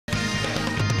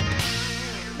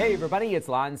Hey everybody, it's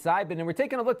Lon.TV, and we're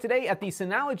taking a look today at the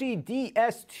Synology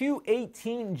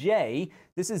DS218J.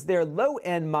 This is their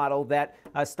low-end model that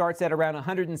starts at around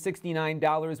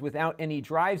 $169 without any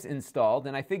drives installed,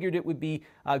 and I figured it would be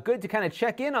good to kind of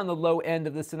check in on the low end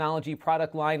of the Synology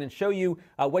product line and show you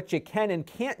what you can and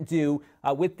can't do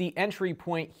with the entry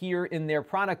point here in their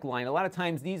product line. A lot of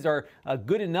times these are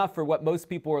good enough for what most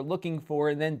people are looking for,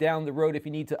 and then down the road, if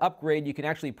you need to upgrade, you can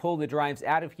actually pull the drives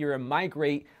out of here and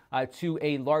migrate to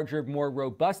a larger, more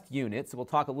robust unit. So we'll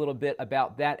talk a little bit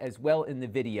about that as well in the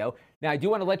video. Now, I do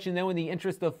want to let you know, in the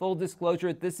interest of full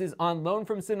disclosure, this is on loan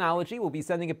from Synology. We'll be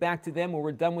sending it back to them when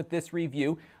we're done with this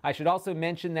review. I should also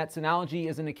mention that Synology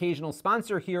is an occasional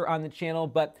sponsor here on the channel,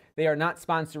 but they are not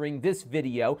sponsoring this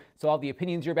video. So all the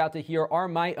opinions you're about to hear are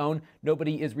my own.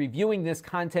 Nobody is reviewing this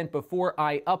content before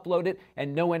I upload it,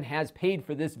 and no one has paid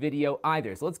for this video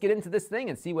either. So let's get into this thing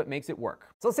and see what makes it work.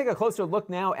 So let's take a closer look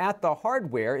now at the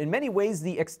hardware. In many ways,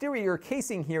 the exterior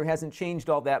casing here hasn't changed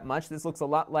all that much. This looks a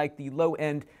lot like the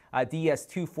low-end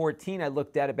DS214 I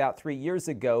looked at about 3 years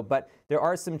ago, but there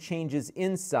are some changes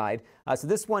inside. So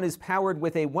this one is powered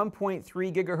with a 1.3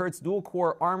 gigahertz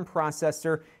dual-core ARM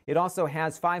processor. It also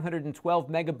has 512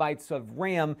 megabytes of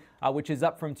RAM, which is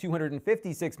up from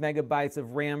 256 megabytes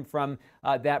of RAM from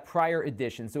that prior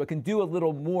edition. So it can do a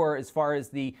little more as far as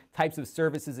the types of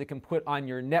services it can put on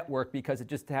your network, because it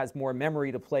just has more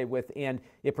memory to play with, and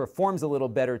it performs a little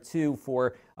better too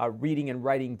for reading and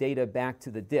writing data back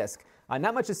to the disk.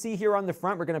 Not much to see here on the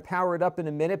front. We're going to power it up in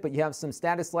a minute, but you have some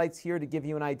status lights here to give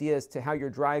you an idea as to how your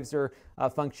drives are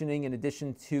functioning, in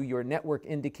addition to your network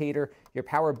indicator. Your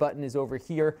power button is over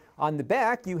here. On the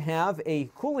back, you have a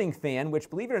cooling fan, which,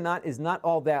 believe it or not, is not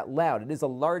all that loud. It is a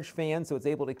large fan, so it's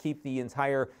able to keep the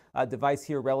entire device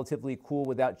here relatively cool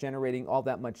without generating all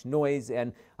that much noise.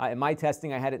 And in my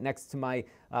testing, I had it next to my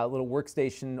little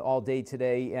workstation all day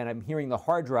today, and I'm hearing the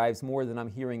hard drives more than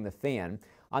I'm hearing the fan.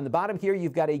 On the bottom here,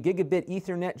 you've got a gigabit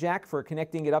Ethernet jack for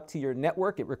connecting it up to your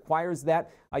network. It requires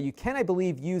that. You can, I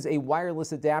believe, use a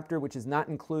wireless adapter, which is not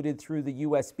included through the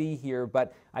USB here,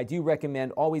 but I do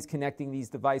recommend always connecting these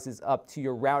devices up to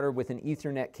your router with an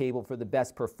Ethernet cable for the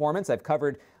best performance. I've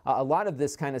covered a lot of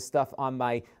this kind of stuff on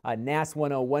my NAS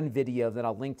 101 video that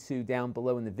I'll link to down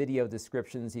below in the video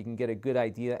description, so you can get a good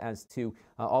idea as to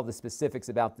all the specifics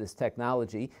about this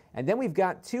technology. And then we've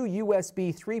got two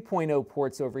USB 3.0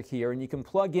 ports over here, and you can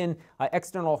plug in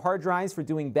external hard drives for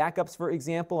doing backups, for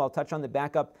example. I'll touch on the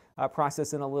backup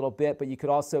process in a little bit, but you could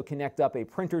also connect up a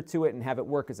printer to it and have it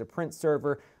work as a print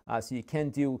server. So you can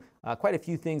do quite a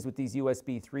few things with these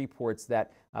USB 3 ports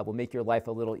that will make your life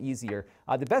a little easier.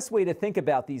 The best way to think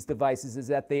about these devices is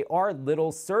that they are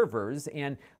little servers,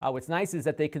 and what's nice is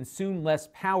that they consume less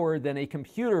power than a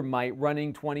computer might,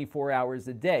 running 24 hours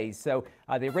a day. So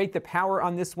they rate the power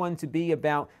on this one to be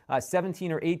about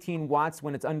 17 or 18 watts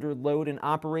when it's under load and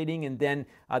operating, and then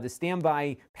the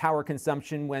standby power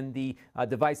consumption when the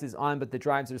device is on but the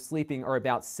drives are sleeping are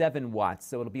about 7 watts.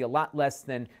 So it'll be a lot less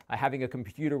than having a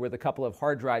computer with a couple of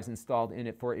hard drives installed in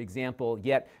it, for example.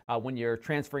 Yet when you're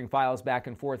transferring files back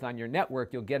and forth on your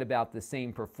network, you'll get about the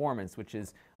same performance, which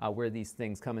is where these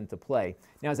things come into play.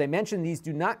 Now, as I mentioned, these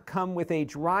do not come with a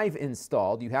drive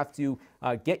installed. You have to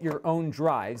get your own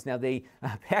drives. Now, they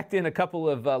packed in a couple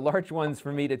of large ones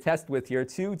for me to test with here,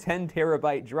 two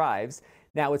 10-terabyte drives.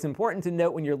 Now, it's important to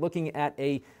note when you're looking at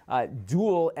a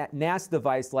dual NAS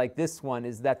device like this one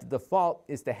is that the default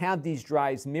is to have these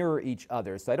drives mirror each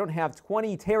other. So I don't have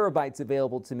 20 terabytes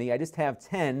available to me. I just have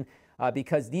 10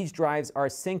 because these drives are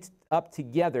synced up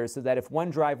together so that if one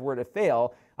drive were to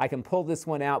fail, I can pull this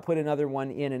one out, put another one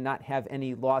in, and not have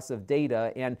any loss of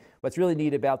data. And what's really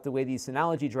neat about the way these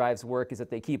Synology drives work is that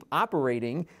they keep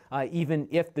operating even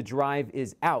if the drive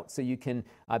is out. So you can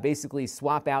basically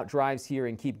swap out drives here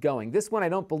and keep going. This one I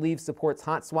don't believe supports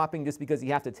hot swapping, just because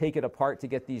you have to take it apart to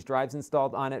get these drives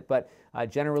installed on it. But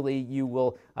generally, you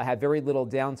will have very little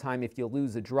downtime if you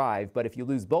lose a drive. But if you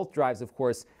lose both drives, of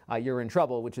course, you're in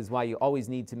trouble, which is why you always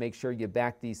need to make sure you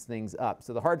back these things up.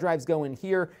 So the hard drives go in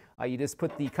here. You just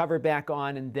put the cover back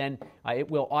on, and then it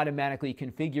will automatically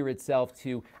configure itself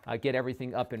to get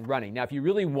everything up and running. Now, if you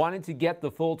really wanted to get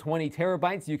the full 20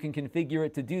 terabytes, you can configure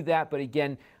it to do that. But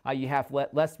again, you have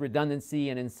less redundancy,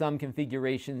 and in some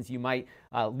configurations, you might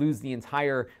lose the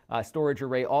entire storage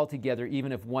array altogether,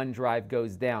 even if one drive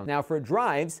goes down. Now, for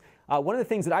drives, one of the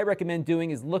things that I recommend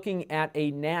doing is looking at a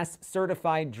NAS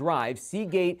certified drive.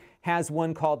 Seagate has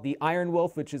one called the Iron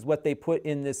Wolf, which is what they put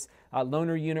in this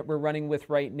loaner unit we're running with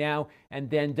right now. And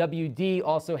then WD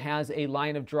also has a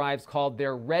line of drives called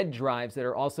their Red drives that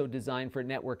are also designed for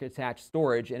network attached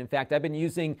storage. And in fact, I've been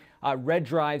using Red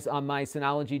drives on my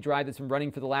Synology drive that's been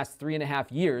running for the last 3.5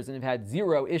 years and have had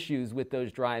zero issues with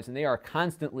those drives. And they are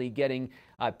constantly getting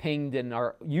pinged and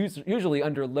are usually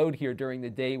under load here during the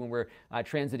day when we're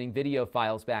transiting video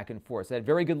files back and forth. So I had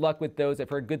very good luck with those. I've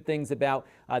heard good things about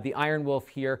the Iron Wolf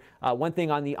here. One thing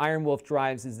on the Iron Wolf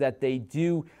drives is that they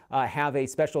do have a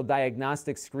special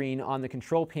diagnostic screen on the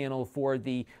control panel for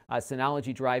the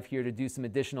Synology drive here to do some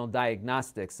additional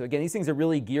diagnostics. So again, these things are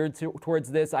really geared towards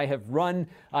this. I have run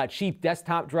cheap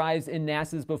desktop drives in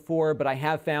NASs before, but I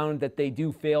have found that they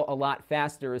do fail a lot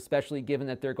faster, especially given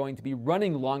that they're going to be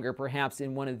running longer perhaps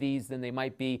in one of these than they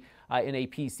might be in a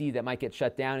PC that might get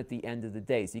shut down at the end of the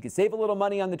day. So you can save a little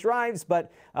money on the drives,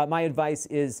 but my advice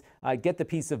is get the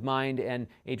peace of mind and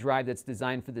a drive that's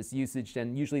designed for this usage.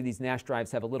 And usually these NAS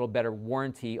drives have a little better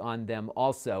warranty on them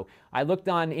also. I looked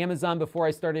on Amazon before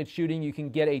I started shooting. You can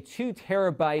get a 2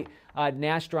 terabyte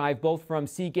NAS drive, both from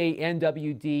Seagate and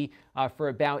WD, for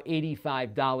about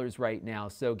 $85 right now.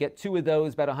 So get 2 of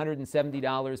those, about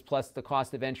 $170 plus the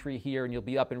cost of entry here, and you'll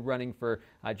be up and running for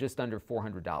just under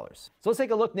 $400. So let's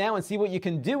take a look now and see what you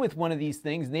can do with one of these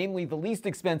things, namely the least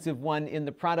expensive one in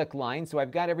the product line. So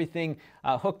I've got everything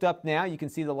hooked up now. You can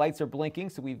see the lights are blinking,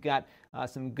 so we've got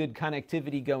some good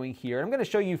connectivity going here. I'm going to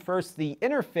show you first the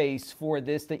interface for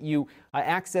this that you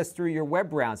access through your web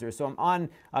browser. So I'm on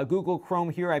Google Chrome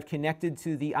here. I've connected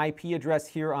to the IP address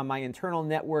here on my internal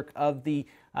network of the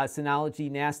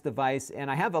Synology NAS device, and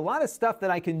I have a lot of stuff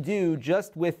that I can do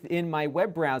just within my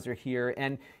web browser here,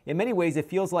 and in many ways it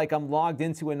feels like I'm logged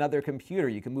into another computer.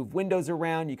 You can move windows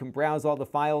around, you can browse all the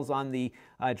files on the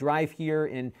drive here.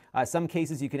 In some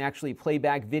cases you can actually play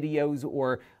back videos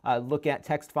or look at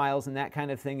text files and that kind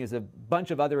of thing. There's a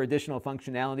bunch of other additional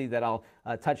functionality that I'll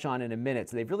touch on in a minute.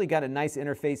 So they've really got a nice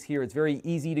interface here. It's very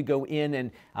easy to go in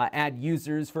and add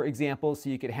users, for example, so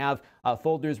you could have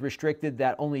folders restricted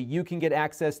that only you can get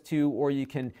access to, or you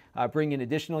can bring in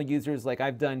additional users like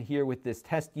I've done here with this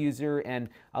test user and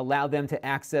allow them to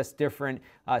access different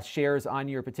shares on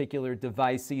your particular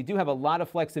device. So you do have a lot of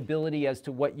flexibility as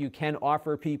to what you can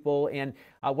offer people. And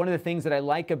one of the things that I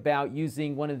like about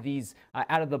using one of these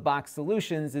out-of-the-box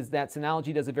solutions is that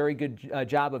Synology does a very good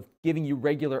job of giving you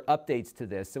regular updates to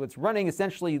this. So it's running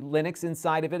essentially Linux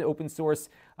inside of it, open source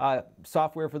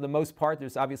software for the most part.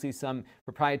 There's obviously some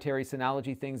proprietary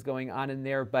Synology things going on in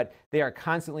there, but they are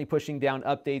constantly pushing down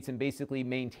updates and basically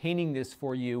maintaining this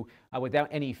for you without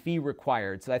any fee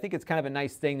required. So I think it's kind of a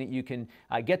nice thing that you can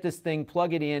get this thing,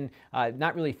 plug it in,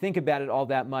 not really think about it all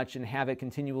that much, and have it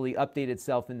continually update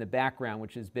itself in the background,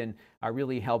 which has been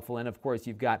really helpful. And of course,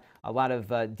 you've got a lot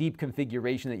of deep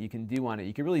configuration that you can do on it.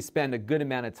 You can really spend a good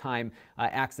amount of time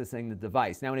accessing the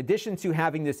device. Now, in addition to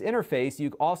having this interface,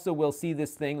 you also will see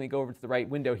this thing. Let me go over to the right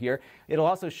window here. It'll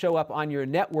also show up on your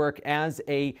network as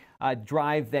a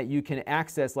drive that you can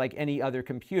access like any other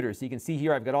computer. So you can see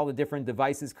here I've got all the different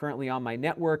devices currently on my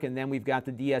network, and then we've got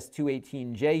the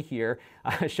DS218J here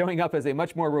showing up as a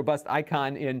much more robust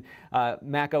icon in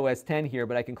Mac OS X here,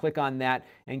 but I can click on that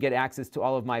and get access to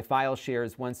all of my file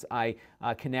shares once I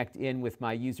connect in with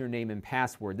my username and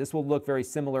password. This will look very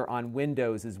similar on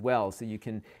Windows as well, so you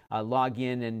can log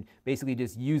in and basically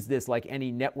just use this like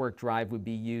any network drive would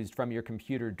be used from your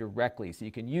computer directly. So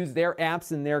you can use their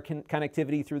apps and their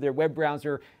connectivity through their web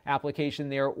browser application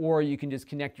there, or you can just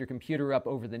connect your computer up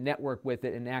over the network with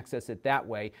it and access it that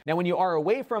way. Now, when you are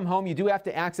away from home, you do have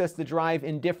to access the drive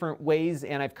in different ways,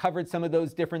 and I've covered some of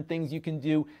those different things you can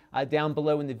do down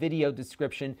below in the video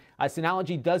description.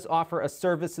 Synology does offer a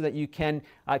service so that you can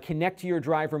connect to your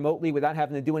drive remotely without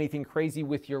having to do anything crazy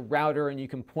with your router, and you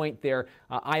can point their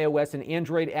iOS and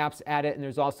Android apps at it, and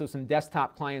there's also some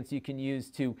desktop clients you can use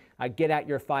to get at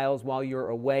your files while you're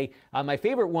away. My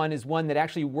favorite one is one that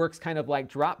actually works kind of like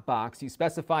Dropbox. You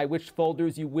specify which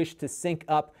folders you wish to sync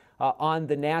up on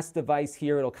the NAS device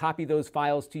here. It'll copy those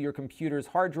files to your computer's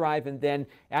hard drive, and then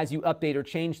as you update or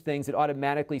change things, it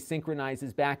automatically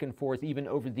synchronizes back and forth, even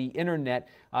over the internet,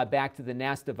 back to the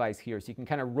NAS device here. So you can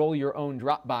kind of roll your own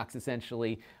Dropbox,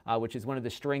 essentially, which is one of the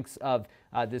strengths of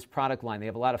this product line. They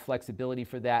have a lot of flexibility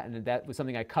for that, and that was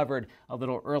something I covered a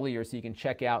little earlier, so you can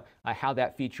check out how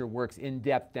that feature works in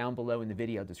depth down below in the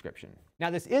video description. Now,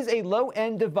 this is a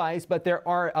low-end device, but there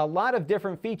are a lot of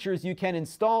different features you can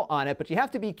install on it, but you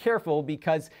have to be careful careful,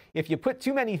 because if you put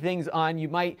too many things on, you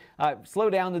might slow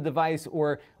down the device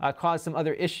or cause some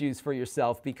other issues for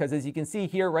yourself. Because as you can see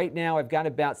here right now, I've got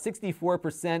about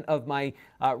 64% of my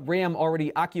RAM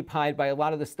already occupied by a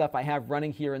lot of the stuff I have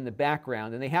running here in the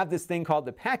background. And they have this thing called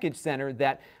the Package Center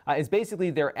that is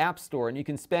basically their app store. And you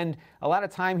can spend a lot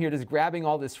of time here just grabbing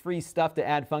all this free stuff to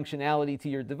add functionality to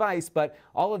your device. But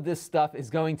all of this stuff is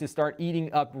going to start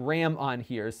eating up RAM on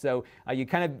here. So you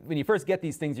kind of, when you first get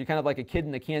these things, you're kind of like a kid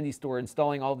in the candy store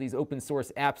installing all these open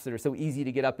source apps that are so easy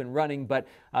to get up and running. But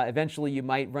eventually you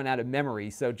might run out of memory.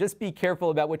 So just be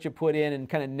careful about what you put in and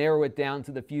kind of narrow it down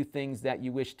to the few things that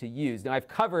you wish to use. Now, I've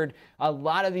covered a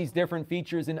lot of these different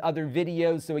features in other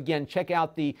videos. So again, check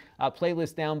out the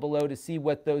playlist down below to see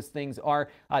what those things are.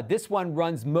 This one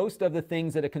runs most of the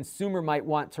things that a consumer might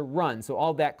want to run. So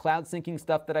all that cloud syncing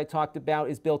stuff that I talked about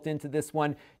is built into this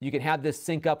one. You can have this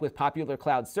sync up with popular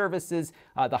cloud services.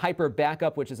 The Hyper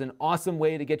Backup, which is an awesome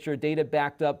way to get your data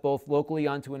backed up both locally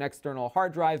onto an external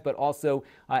hard drive, but also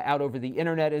out over the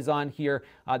internet, is on here.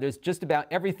 There's just about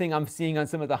everything I'm seeing on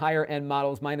some of the higher end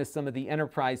models, minus some of the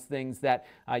enterprise things that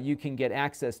you can get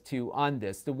access to on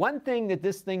this. The one thing that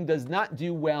this thing does not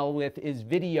do well with is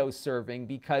video serving,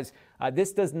 because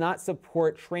this does not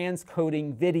support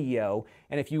transcoding video.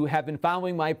 And if you have been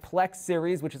following my Plex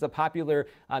series, which is a popular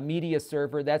media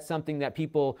server, that's something that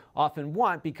people often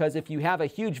want, because if you have a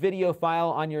huge video file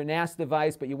on your NAS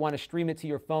device, but you want to stream it to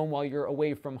your phone while you're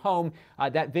away from home,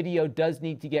 that video does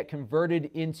need to get converted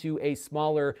into a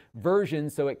smaller version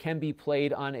so it can be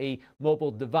played on a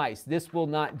mobile device. This will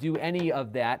not do any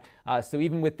of that. So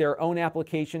even with their own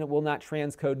application, it will not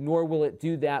transcode, nor will it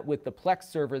do that with the Plex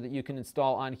server that you can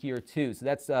install on here too. So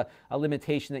that's a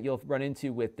limitation that you'll run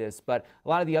into with this. But a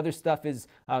lot of the other stuff is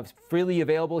freely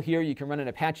available here. You can run an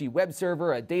Apache web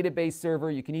server, a database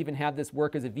server. You can even have this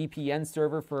work as a VPN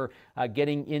server for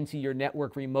getting into your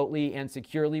network remotely and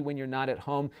securely when you're not at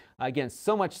home. Again,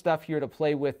 so much stuff here to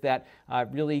play with that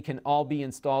really can all be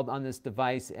installed on this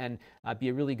device and be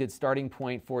a really good starting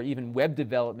point for even web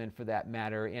development for that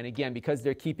matter. And again, because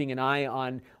they're keeping an eye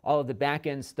on all of the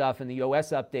back-end stuff and the OS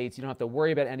updates, you don't have to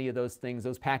worry about any of those things.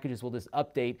 Those packages will just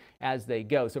update as they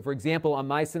go. So for example, on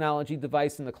my Synology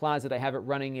device in the closet, I have it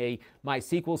running a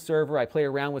MySQL server. I play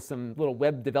around with some little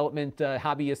web development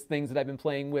hobbyist things that I've been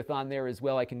playing with on there as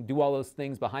well. I can do all those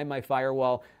things behind my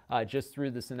firewall just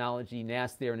through the Synology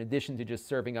NAS there, in addition to just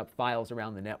serving up files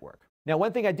around the network. Now,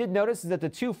 one thing I did notice is that the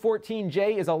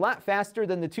 214J is a lot faster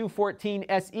than the 214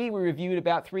 SE we reviewed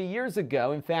about 3 years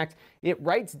ago. In fact, it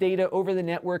writes data over the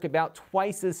network about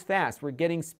twice as fast. We're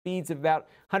getting speeds of about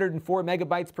 104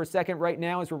 megabytes per second right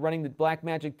now as we're running the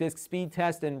Blackmagic disk speed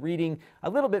test, and reading a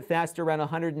little bit faster, around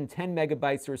 110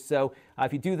 megabytes or so.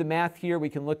 If you do the math here, we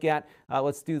can look at,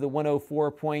 let's do the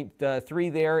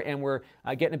 104.3 there, and we're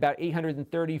getting about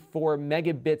 834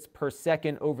 megabits per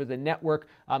second over the network.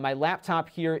 My laptop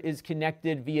here is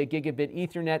connected via gigabit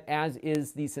Ethernet, as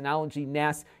is the Synology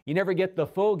NAS. You never get the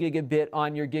full gigabit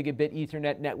on your gigabit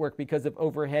Ethernet network because of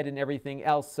overhead and everything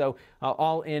else. So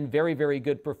all in, very, very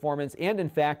good performance, and in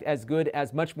fact, as good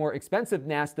as much more expensive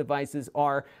NAS devices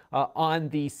are on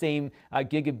the same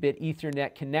gigabit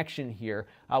Ethernet connection here.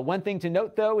 One thing to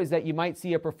note, though, is that you might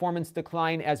see a performance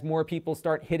decline as more people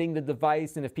start hitting the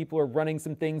device, and if people are running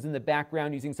some things in the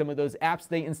background using some of those apps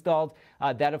they installed,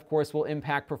 that of course will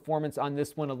impact performance on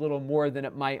this one a little more than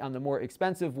it might on the more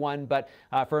expensive one. But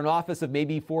for an office of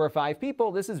maybe 4 or 5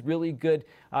 people, this is really good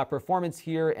performance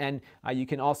here, and you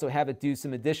can also have it do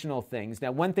some additional things.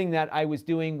 Now, one thing that I was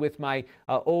doing with my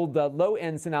old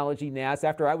low-end Synology NAS,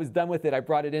 after I was done with it, I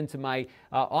brought it into my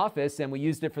office, and we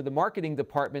used it for the marketing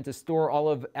department to store all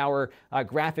of our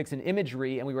graphics and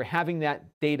imagery, and we were having that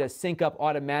data sync up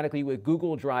automatically with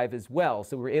Google Drive as well.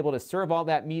 So we were able to serve all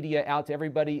that media out to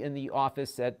everybody in the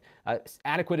office at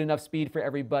adequate enough speed for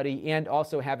everybody, and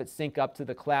also have it sync up to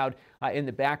the cloud in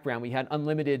the background. We had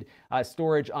unlimited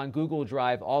storage on Google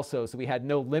Drive also, so we had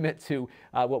no limit to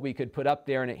what we could put up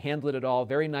there, and it handled it all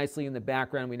very nicely in the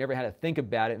background. We never had to think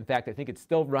about it. In fact, I think it's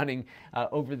still running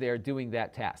over there doing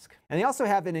that task. And they also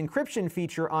have an encryption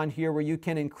feature on here where you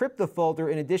can encrypt the folder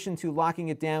in addition to locking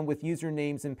it down with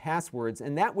usernames and passwords,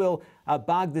 and that will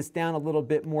bog this down a little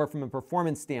bit more from a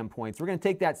performance standpoint. So we're going to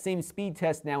take that same speed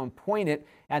test now and point it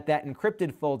at that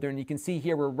encrypted folder, and you can see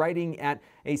here we're writing at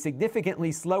a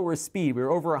significantly slower speed. We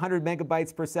were over 100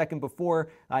 megabytes per second before.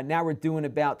 Now we're doing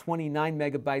about 29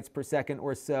 megabytes per second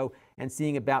or so. and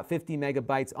seeing about 50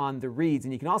 megabytes on the reads.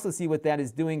 And you can also see what that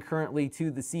is doing currently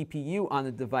to the CPU on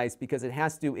the device, because it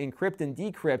has to encrypt and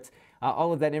decrypt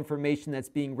all of that information that's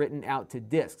being written out to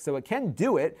disk. So it can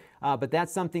do it, but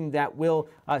that's something that will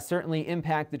certainly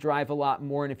impact the drive a lot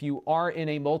more. And if you are in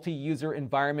a multi-user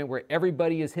environment where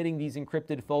everybody is hitting these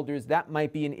encrypted folders, that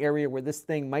might be an area where this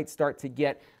thing might start to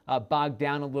get bogged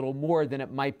down a little more than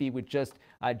it might be with just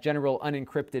general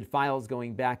unencrypted files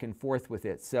going back and forth with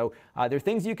it. So there are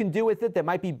things you can do with it that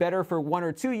might be better for 1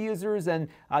 or 2 users, and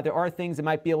there are things that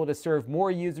might be able to serve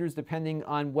more users depending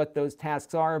on what those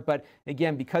tasks are. But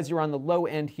again, because you're on the low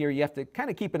end here, you have to kind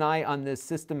of keep an eye on this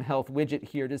system health widget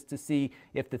here just to see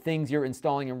if the things you're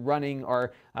installing and running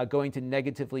are going to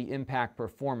negatively impact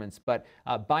performance. But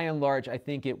by and large, I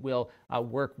think it will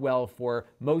work well for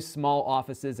most small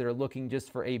offices that are looking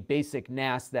just for a basic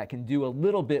NAS that can do a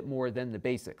little bit more than the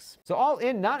basics. So all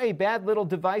in, not a bad little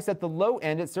device at the low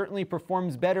end. It certainly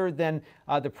performs better than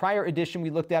the prior edition we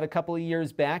looked at a couple of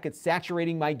years back. It's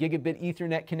saturating my gigabit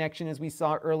Ethernet connection, as we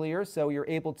saw earlier, so you're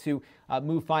able to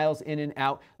move files in and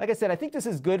out. Like I said, I think this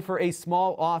is good for a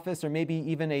small office or maybe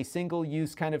even a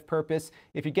single-use kind of purpose.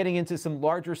 If you're getting into some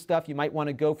larger stuff, you might want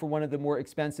to go for one of the more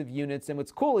expensive units. And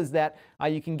what's cool is that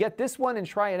you can get this one and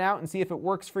try it out and see if it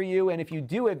works for you. And if you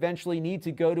do eventually need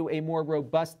to go to a more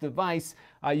robust device,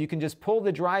 you can just pull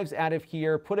the drives out of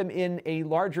here, put them in a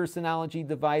larger Synology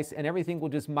device, and everything will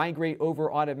just migrate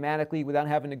over automatically without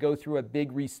having to go through a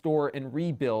big restore and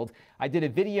rebuild. I did a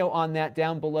video on that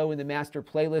down below in the master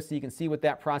playlist, so you can see what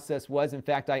that process was. In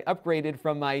fact, I upgraded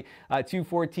from my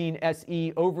 214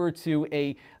 SE over to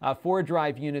a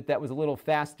 4-drive unit that was a little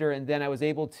faster, and then I was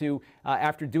able to,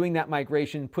 after doing that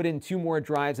migration, put in 2 more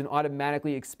drives and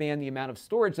automatically expand the amount of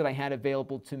storage that I had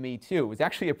available to me too. It was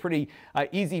actually a pretty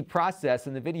easy process,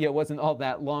 and the video wasn't all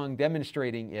that long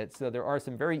demonstrating it. So there are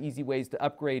some very easy ways to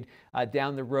upgrade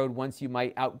down the road once you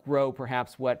might outgrow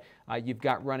perhaps what you've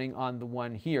got running on the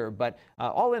one here. But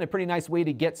all in, a pretty nice way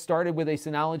to get started with a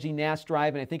Synology NAS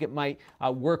drive, and I think it might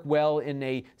work well in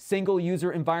a single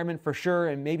user environment for sure,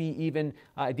 and maybe even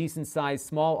a decent sized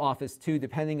small office too,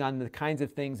 depending on the kinds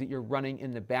of things that you're running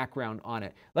in the background on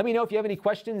it. Let me know if you have any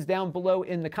questions down below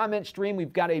in the comment stream.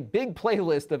 We've got a big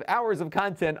playlist of hours of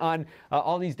content on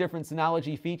all these different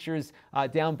Synology features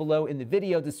down below in the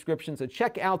video description, so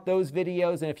check out those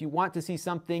videos. And if you want to see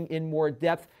something in more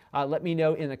depth, let me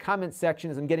know in the comments section.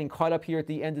 As I'm getting caught up here at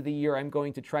the end of the year, I'm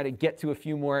going to try to get to a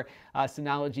few more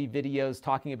Synology videos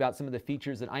talking about some of the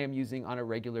features that I am using on a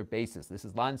regular basis. This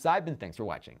is Lon.TV, and thanks for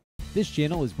watching. This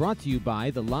channel is brought to you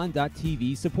by the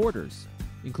Lon.TV supporters,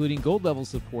 including gold-level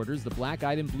supporters, the Black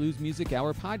Eyed and Blues Music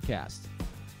Hour podcast,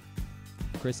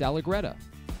 Chris Allegretta,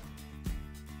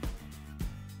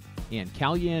 and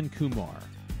Kalyan Kumar.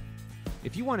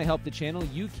 If you want to help the channel,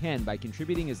 you can by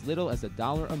contributing as little as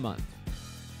 $1 a month.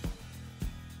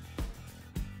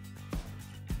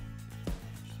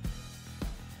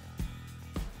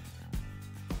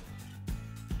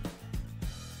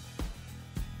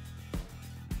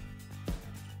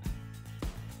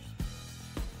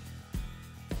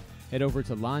 Head over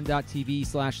to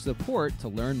lon.tv/support to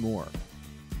learn more.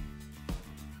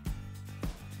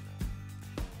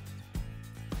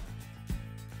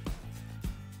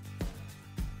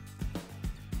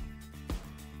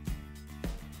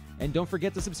 And don't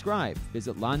forget to subscribe.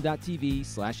 Visit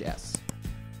lon.tv/s.